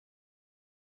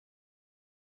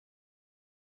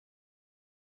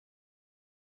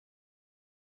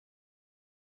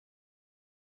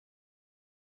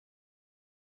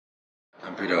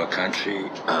I'm Vito Acconci.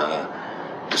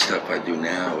 The stuff I do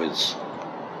now is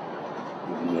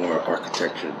more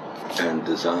architecture and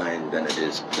design than it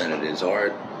is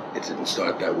art. It didn't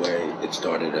start that way. It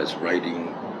started as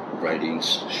writing.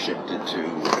 Writings shifted to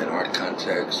an art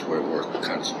context where work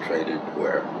concentrated,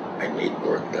 where I made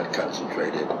work that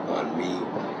concentrated on me.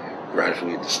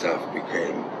 Gradually, the stuff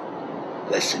became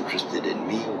less interested in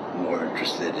me, more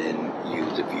interested in you,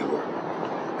 the viewer.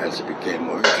 As it became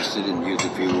more interested in you, the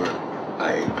viewer,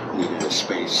 I needed a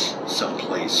space, some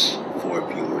place for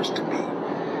viewers to be.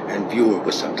 And viewer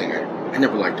was something I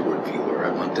never liked the word viewer. I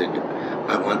wanted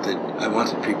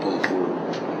people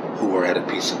who were at a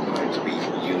peace of mind to be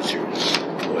users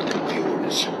more than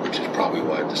viewers, which is probably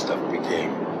why the stuff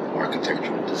became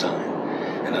architecture and design.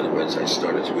 In other words, I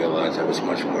started to realize I was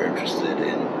much more interested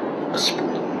in a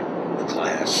spoon, a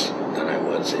glass, than I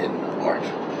was in art.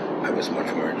 I was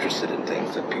much more interested in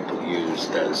things that people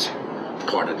used as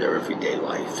part of their everyday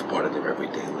life, part of their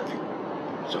everyday living.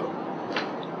 So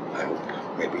I hope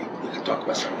maybe we can talk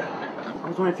about some of that. I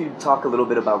was wondering if you'd talk a little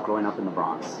bit about growing up in the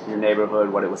Bronx, your neighborhood,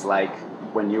 what it was like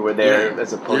when you were there,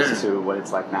 as opposed to what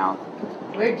it's like now.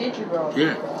 Where did you grow up?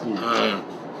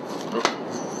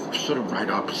 Sort of right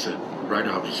opposite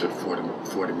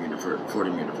Fordham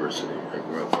University. I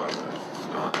grew up on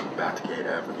Bathgate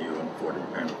Avenue and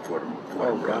Fordham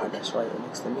Oh Road. God, that's right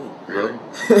next to me. Really?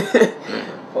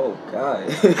 Oh God.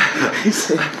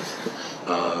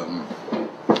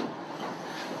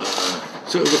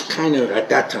 So it was kind of, at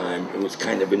that time, it was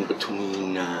kind of in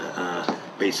between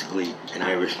basically an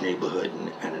Irish neighborhood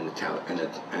and an Italian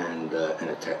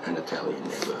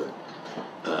neighborhood.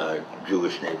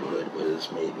 Jewish neighborhood was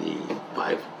maybe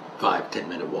 5-10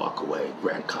 minute walk away,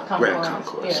 Grand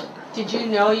Concourse. Yeah. Did you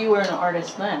know you were an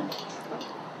artist then?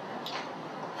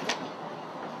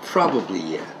 Probably,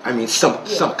 yeah. I mean, some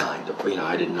kind of,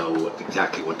 I didn't know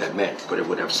exactly what that meant, but it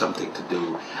would have something to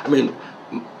do. I mean,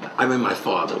 my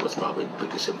father was probably the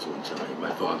biggest influence on me.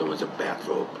 My father was a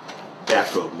bathrobe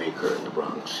maker in the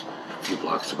Bronx, a few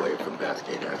blocks away from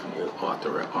Bathgate Avenue,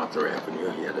 Arthur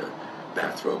Avenue. He had a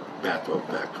bathrobe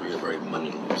factory, a very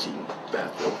money-losing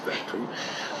bathrobe factory.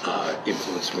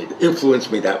 Influenced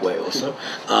me that way also.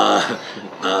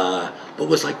 But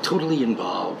was like totally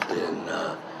involved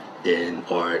in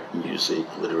art, music,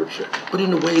 literature, but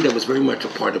in a way that was very much a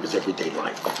part of his everyday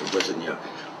life. It wasn't,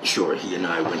 sure, he and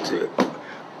I went to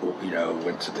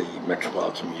the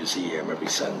Metropolitan Museum every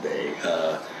Sunday.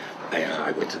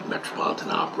 I went to the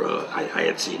Metropolitan Opera. I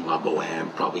had seen La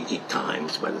Boheme probably 8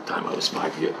 times by the time I was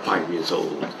 5 years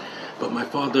old. But my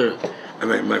father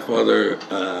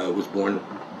was born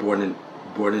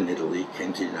in Italy,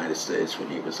 came to the United States when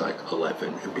he was like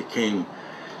 11, and became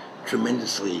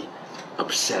tremendously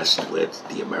obsessed with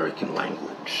the American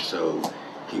language. So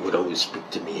he would always speak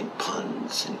to me in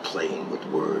puns and playing with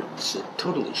words. It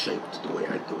totally shaped the way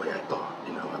I thought.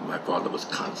 My father was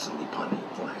constantly punning,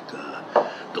 like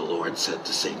the Lord said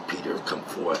to St. Peter, "Come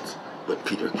forth," but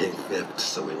Peter came 5th,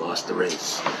 so we lost the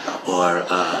race. Or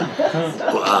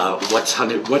what's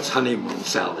honeymoon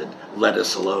salad? Let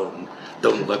us alone.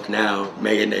 Don't look now,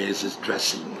 mayonnaise is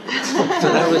dressing. So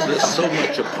that was just so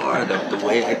much a part of the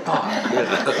way I thought.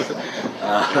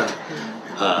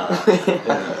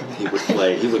 He would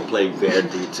play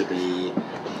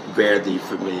Verdi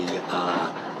for me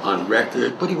on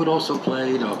record, but he would also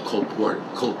play Cole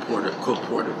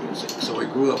Porter music. So I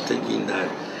grew up thinking that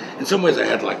in some ways I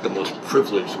had like the most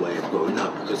privileged way of growing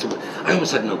up, because I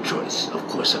almost had no choice. Of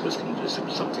course I was going to do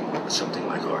something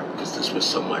like art, because this was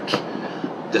so much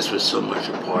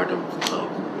a part of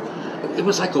it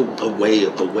was like a way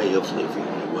of living.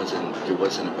 It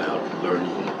wasn't about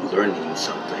learning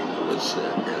something. It was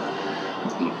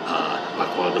my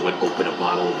father would open a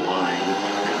bottle of wine,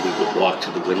 and we would walk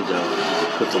to the window, and he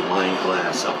would put the wine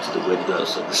glass up to the window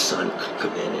so the sun could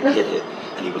come in and hit it,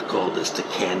 and he would call this the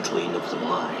candling of the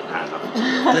wine. I don't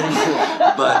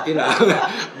know,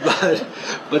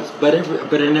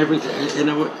 but in everything,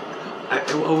 I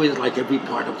always, like, every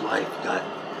part of life got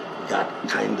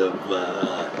kind of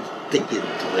thinking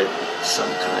to let some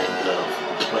kind of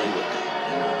play with it.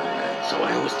 So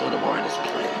I always thought of art as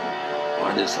play.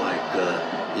 Art is like,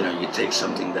 you take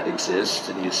something that exists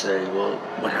and you say, well,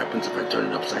 what happens if I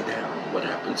turn it upside down? What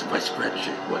happens if I stretch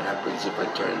it? What happens if I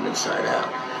turn it inside out?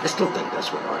 I still think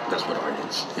that's what art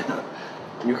is.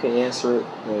 You can answer it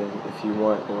if you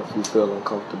want, or if you feel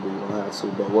uncomfortable, you don't have to.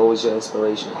 But what was your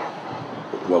inspiration?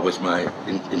 What was my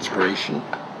inspiration?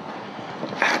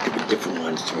 There were different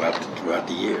ones throughout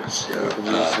the years.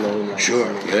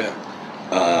 Sure, yeah.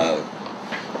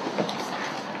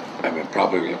 I mean,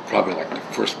 probably like the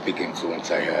first big influence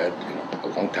I had, a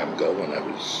long time ago when I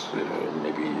was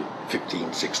maybe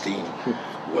 15, 16,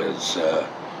 was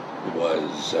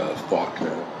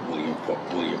Faulkner, William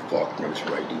Faulkner's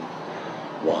writing.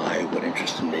 Why? What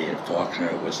interested me in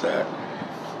Faulkner was that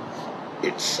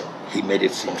he made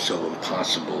it seem so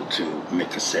impossible to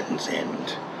make a sentence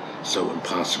end, so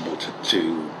impossible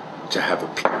to have a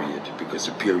period, because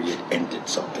a period ended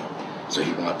something. So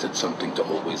he wanted something to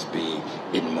always be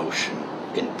in motion,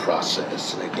 in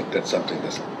process, and I think that's something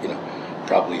that's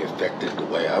probably affected the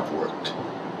way I've worked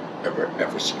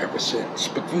ever since.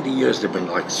 But through the years, there've been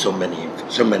like so many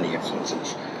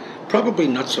influences. Probably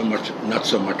not so much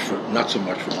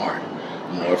from art,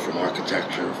 more from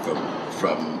architecture, from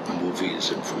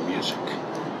movies, and from music.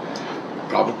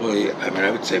 Probably,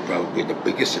 I would say probably the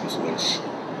biggest influence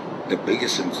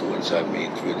I've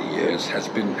made through the years has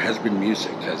been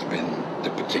music, has been the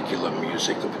particular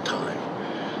music of the time.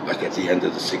 Like at the end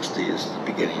of the 60s, the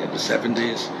beginning of the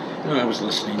 70s, I was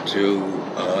listening to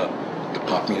the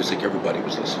pop music everybody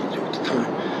was listening to at the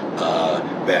time.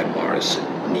 Van Morrison,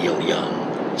 Neil Young,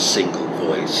 single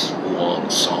voice, long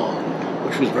song,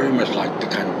 which was very much like the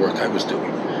kind of work I was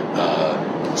doing.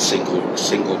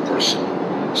 Single person,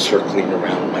 circling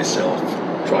around myself,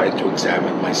 trying to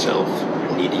examine myself,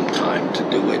 needing time to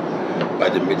do it. By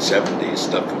the mid-70s,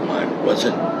 stuff of mine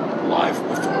wasn't live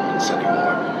performance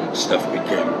anymore. Stuff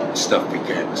became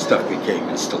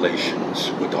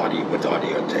installations with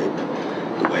audio tape.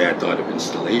 The way I thought of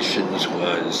installations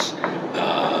was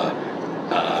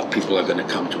people are going to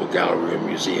come to a gallery or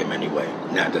museum anyway.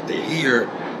 Now that they're here,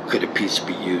 could a piece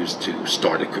be used to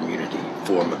start a community,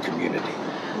 form a community?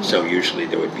 So usually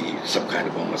there would be some kind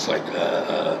of almost like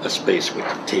a space with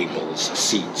tables,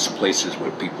 seats, places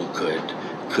where people could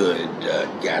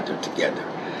gather together.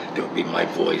 There would be my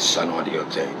voice on audio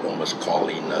tape, almost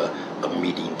calling a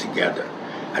meeting together.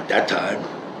 At that time,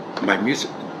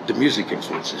 the music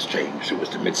influences changed. It was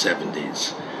the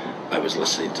mid-70s. I was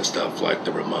listening to stuff like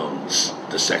the Ramones,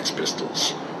 the Sex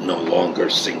Pistols, no longer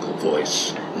single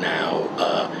voice, now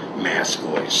mass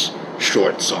voice,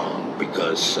 short song,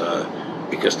 because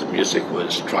the music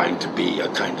was trying to be a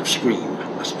kind of scream.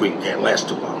 A scream can't last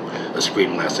too long. A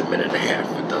scream lasts a minute and a half.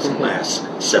 It doesn't last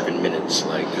 7 minutes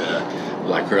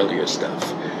like earlier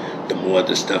stuff. The more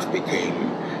the stuff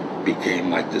became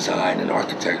like design and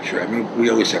architecture. We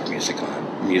always have music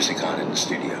on in the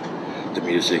studio. The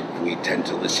music we tend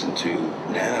to listen to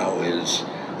now is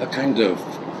a kind of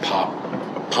pop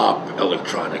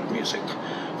electronic music.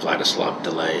 Vladislav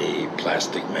Delay,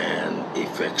 Plastic Man,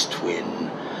 Aphex Twin.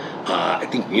 I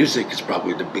think music is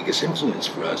probably the biggest influence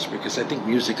for us, because I think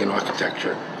music and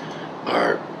architecture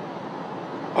are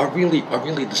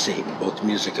really the same. Both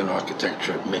music and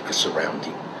architecture make a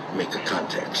surrounding, make a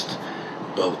context.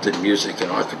 Both in music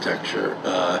and architecture,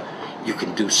 you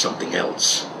can do something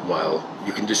else while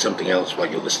you're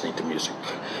listening to music.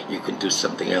 You can do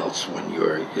something else when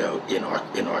you're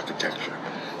in architecture.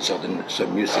 So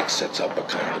music sets up a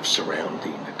kind of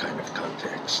surrounding, a kind of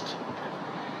context.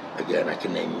 Again, I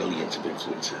can name millions of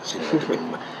influences. I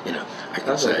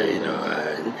can say,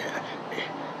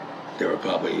 there are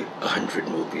probably 100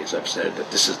 movies I've said that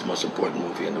this is the most important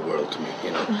movie in the world to me,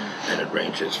 and it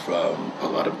ranges from a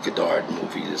lot of Godard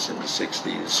movies in the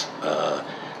 60s,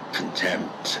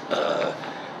 Contempt,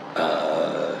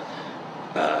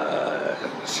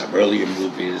 some earlier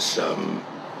movies, some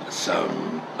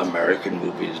American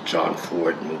movies, John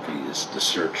Ford movies, The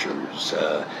Searchers,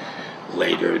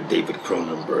 later David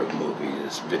Cronenberg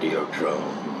movies,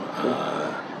 Videodrome.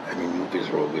 Movies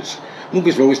were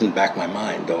always in the back of my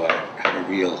mind, though I have a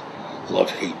real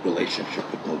love-hate relationship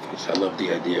with movies. I love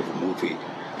the idea of a movie.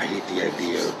 I hate the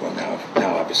idea of,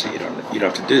 now obviously you don't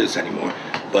have to do this anymore,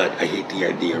 but I hate the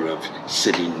idea of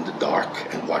sitting in the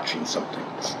dark and watching something.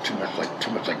 It's too much like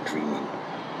dreaming.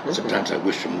 Sometimes I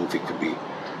wish a movie could be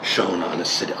shown on a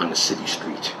city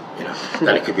street,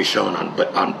 that it could be shown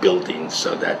on buildings,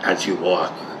 so that as you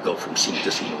walk, you could go from scene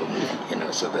to scene of a movie,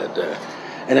 so that.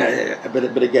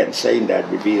 But again, saying that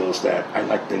reveals that I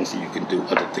like things that you can do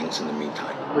other things in the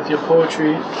meantime. With your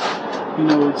poetry,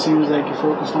 it seems like you're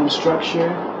focused on structure,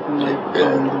 and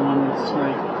the one that's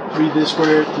like, read this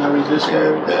word, now read this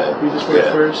word, read this word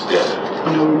first.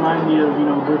 Remind me of,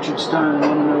 Gertrude Stein, I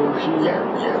want to know if she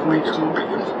big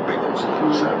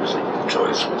influence. Obviously,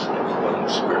 Joyce was an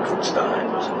influence. Gertrude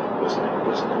Stein was an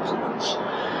influence,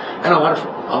 and a lot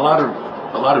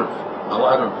of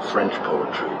French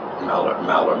poetry.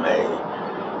 Mallarmé,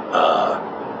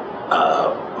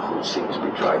 who seems to be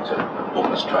trying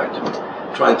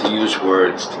to use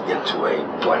words to get to a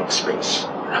blank space.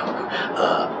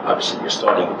 Obviously, you're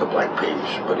starting with the blank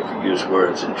page, but if you use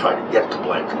words and try to get to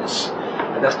blankness,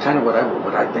 and that's kind of what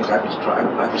I think I was trying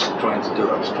to do.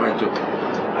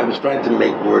 I was trying to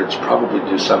make words probably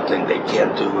do something they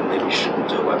can't do and maybe shouldn't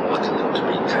do. I wanted them to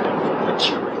be kind of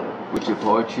material. With your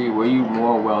poetry, were you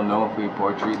more well known for your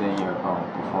poetry than your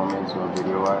performance or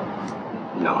video art?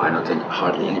 No, I don't think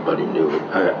hardly anybody knew it.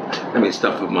 I mean,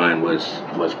 stuff of mine was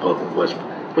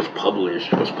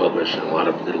published in a lot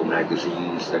of little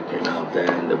magazines that came out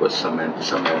then. There was some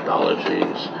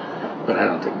anthologies, but I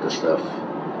don't think the stuff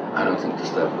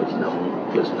was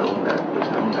known that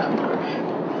much.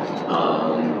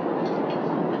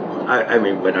 I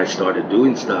mean, when I started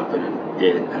doing stuff in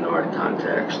an art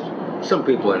context, some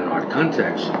people in an art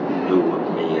context knew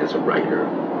of me as a writer,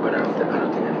 but I don't think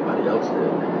anybody else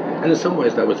did. And in some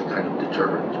ways, that was a kind of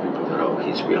deterrent. People thought, "Oh,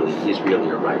 he's really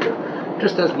a writer."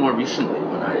 Just as more recently,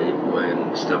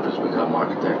 when stuff has become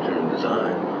architecture and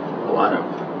design, a lot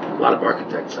of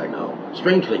architects I know,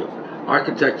 strangely,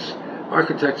 architects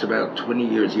about 20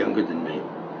 years younger than me,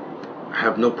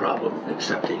 have no problem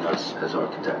accepting us as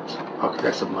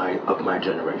architects of my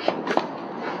generation.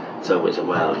 So it was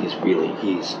he's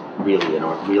really an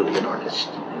artist.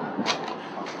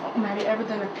 Have you ever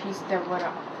done a piece that would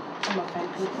offend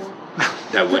people?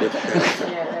 That would have.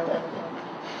 Yeah, that would have.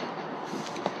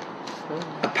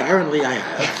 Apparently, I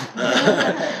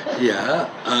have. Yeah.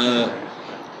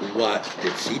 What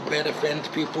did Seedbed offend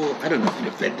people? I don't know if it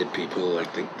offended people. I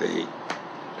think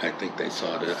they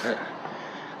saw it.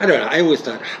 I don't know. I always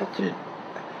thought, how could it?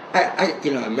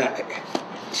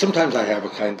 Sometimes I have a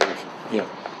kind of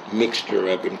mixture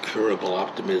of incurable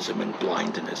optimism and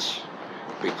blindness,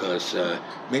 because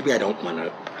maybe I don't want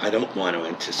to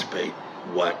anticipate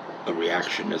what a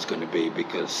reaction is going to be,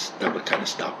 because that would kind of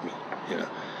stop me.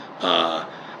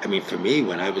 I mean, for me,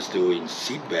 when I was doing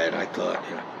Seedbed, I thought,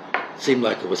 it seemed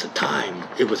like it was a time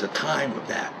of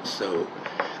that. So,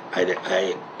 again,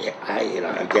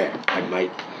 I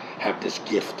might have this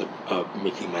gift of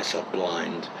making myself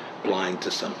blind to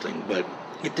something, but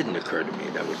it didn't occur to me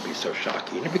that would be so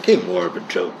shocking. It became more of a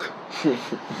joke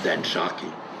than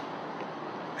shocking,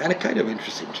 and a kind of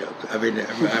interesting joke. I mean,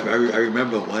 I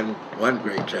remember one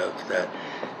great joke that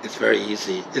it's very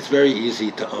easy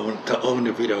to own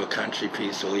a Vito Acconci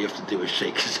piece. All you have to do is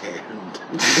shake his hand,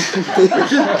 which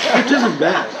isn't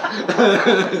bad,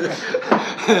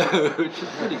 which is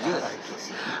pretty good, actually.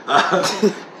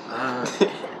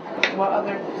 What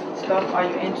other stuff are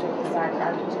you into besides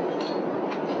architecture?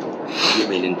 You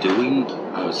mean in doing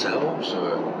ourselves,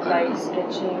 or Like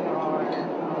sketching, or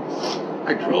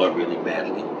I draw really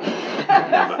badly.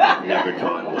 never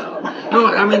drawn well. No,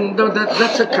 I mean, no,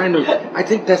 that's a kind of. I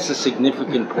think that's a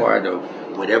significant part of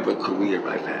whatever career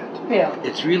I've had. Yeah.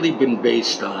 It's really been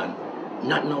based on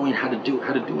not knowing how to do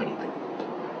anything.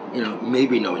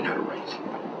 Maybe knowing how to write.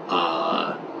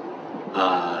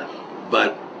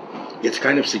 But it's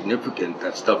kind of significant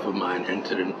that stuff of mine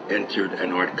entered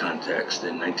an art context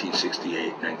in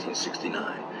 1968,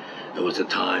 1969. It was a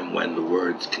time when the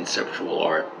words conceptual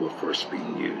art were first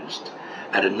being used.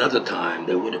 At another time,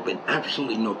 there would have been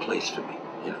absolutely no place for me.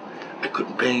 I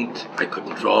couldn't paint, I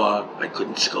couldn't draw, I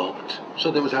couldn't sculpt. So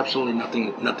there was absolutely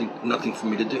nothing for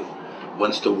me to do.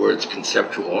 Once the words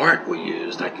conceptual art were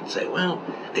used, I could say, well,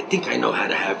 I think I know how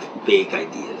to have vague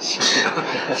ideas.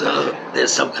 So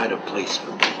there's some kind of place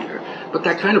for me here. But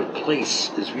that kind of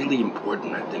place is really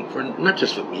important, I think, for not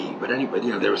just for me, but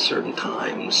anybody. There are certain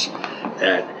times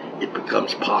that it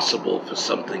becomes possible for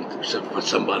somebody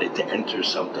to enter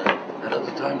something. At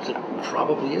other times, it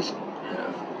probably isn't.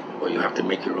 Or you have to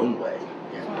make your own way.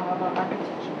 So how about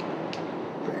architecture?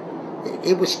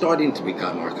 It was starting to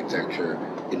become architecture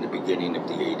in the beginning of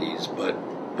the 80s,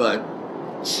 but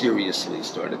seriously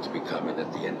started to become it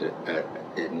at the end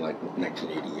in like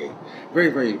 1988. Very,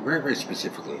 very, very, very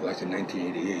specifically, like in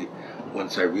 1988,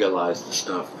 once I realized the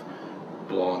stuff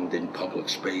belonged in public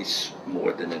space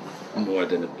more than it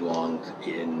belonged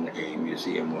in a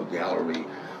museum or gallery.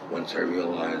 Once I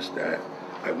realized that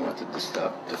I wanted the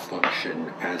stuff to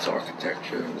function as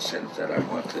architecture, in the sense that I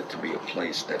wanted it to be a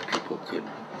place that people could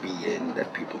be in,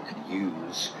 that people could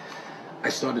use, I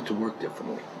started to work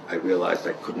differently. I realized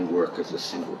I couldn't work as a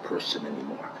single person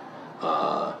anymore.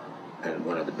 And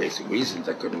one of the basic reasons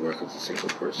I couldn't work as a single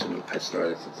person, I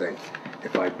started to think,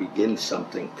 if I begin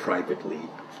something privately,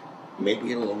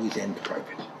 maybe it'll always end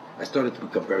private. I started to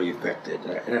become very affected.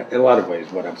 In a lot of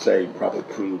ways, what I'm saying probably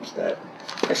proves that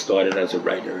I started as a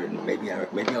writer, and maybe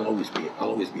I'll always be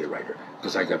a writer,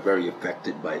 because I got very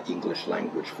affected by English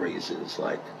language phrases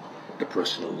like the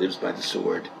person who lives by the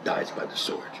sword dies by the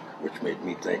sword, which made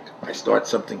me think, I start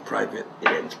something private, it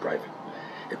ends private.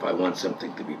 If I want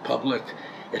something to be public,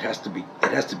 it has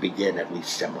to begin at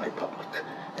least semi-public.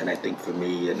 And I think for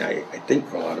me, and I think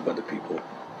for a lot of other people,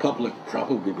 public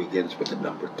probably begins with the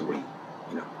number 3.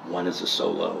 You know, 1 is a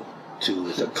solo, 2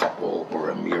 is a couple or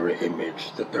a mirror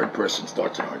image. The third person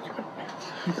starts an argument.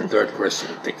 The third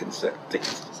person thickens the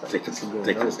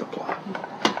plot.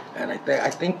 And I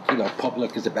think you know,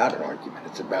 public is about an argument.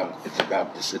 It's about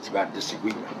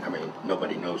disagreement. I mean,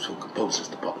 nobody knows who composes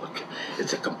the public.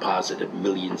 It's a composite of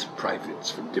millions of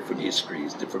privates from different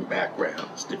histories, different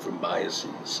backgrounds, different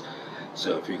biases.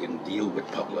 So if you can deal with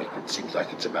public, it seems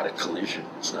like it's about a collision.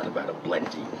 It's not about a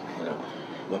blending. You know,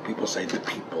 when people say the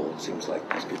people, it seems like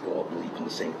these people all believe in the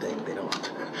same thing. They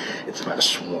don't. It's about a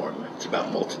swarm. It's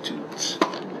about multitudes.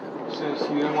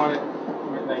 So you don't want to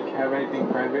like have anything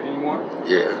private anymore?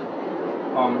 Yeah.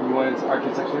 You want it to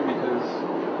architecture because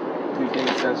you think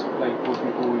that's like what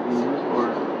people would use, or?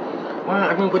 Well,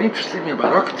 I mean, what interested me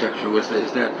about architecture is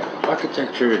that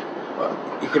architecture.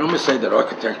 You can almost say that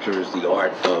architecture is the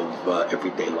art of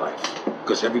everyday life,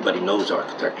 because everybody knows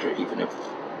architecture, even if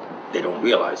they don't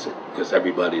realize it, because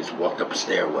everybody's walked up a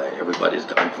stairway, everybody's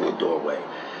gone through a doorway,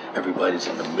 everybody's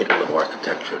in the middle of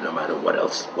architecture, no matter what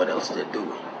else they're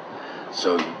doing.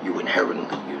 So you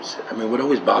inherently use it. I mean, what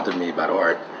always bothered me about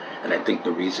art, and I think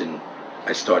the reason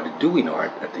I started doing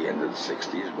art at the end of the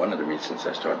 60s, one of the reasons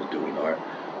I started doing art,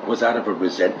 was out of a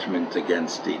resentment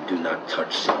against the do not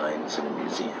touch signs in a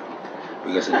museum.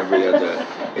 Because in every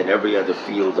other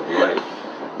field of life,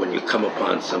 when you come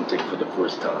upon something for the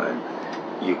first time,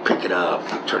 you pick it up,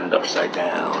 you turn it upside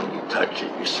down, you touch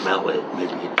it, you smell it,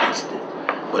 maybe you taste it.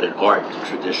 But in art, the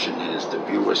tradition is the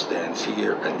viewer stands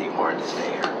here and the art is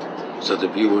there. So the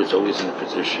viewer is always in a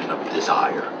position of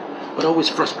desire, but always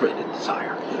frustrated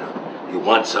desire. You know, you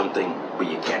want something, but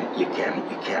you can't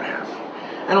have it.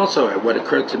 And also, what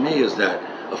occurred to me is that,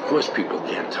 of course, people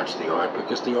can't touch the art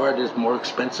because the art is more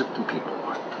expensive than people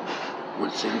are,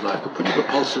 which seems like a pretty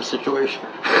repulsive situation.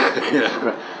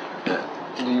 Yeah.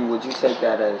 Yeah. Would you take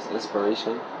that as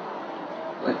inspiration,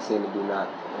 like saying to do not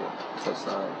touch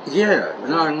signs? Yeah,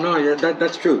 yeah,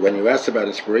 that's true. When you asked about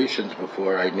inspirations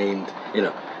before, I named, you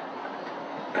know,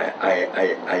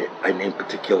 I named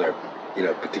particular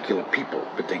people,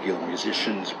 particular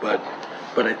musicians, but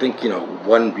I think, you know,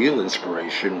 one real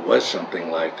inspiration was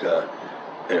something like.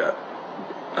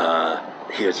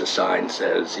 Here's a sign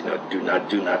says, you know, do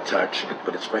not touch,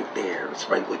 but it's right there. It's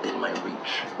right within my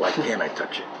reach. Why can't I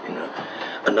touch it? You know,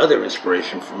 another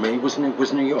inspiration for me was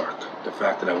New York. The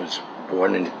fact that I was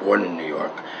born in New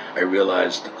York. I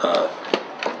realized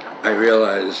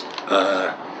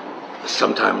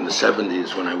sometime in the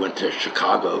 70s when I went to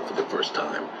Chicago for the first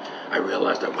time, I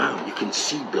realized that, wow, you can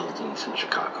see buildings in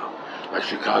Chicago. Like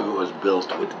Chicago was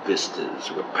built with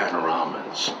vistas, with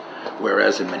panoramas.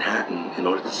 Whereas in Manhattan, in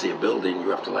order to see a building, you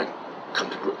have to like come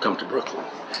to Brooklyn.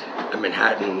 And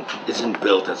Manhattan isn't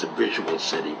built as a visual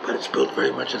city, but it's built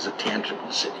very much as a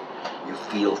tangible city. You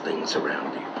feel things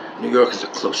around you. New York is a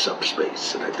close-up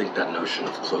space, and I think that notion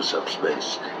of close-up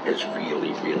space has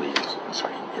really, really influenced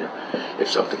me. You know, if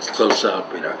something's close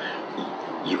up, you know,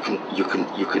 you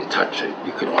can touch it.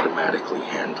 You can automatically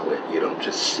handle it. You don't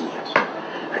just see it.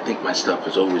 I think my stuff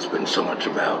has always been so much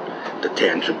about the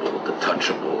tangible, the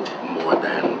touchable,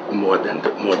 more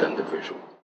than the visual.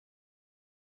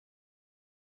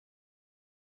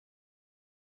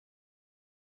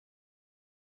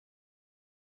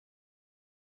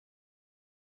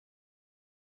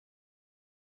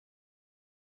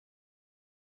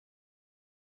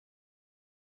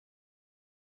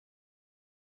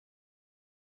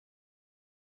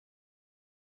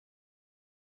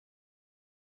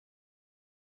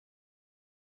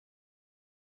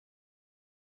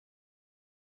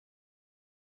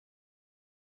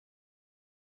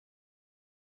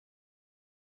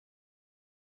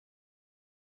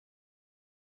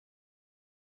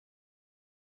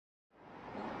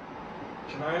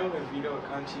 Can I own a Vito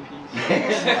Acconci piece?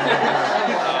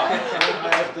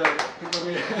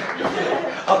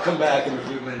 I'll come back in a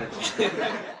few minutes.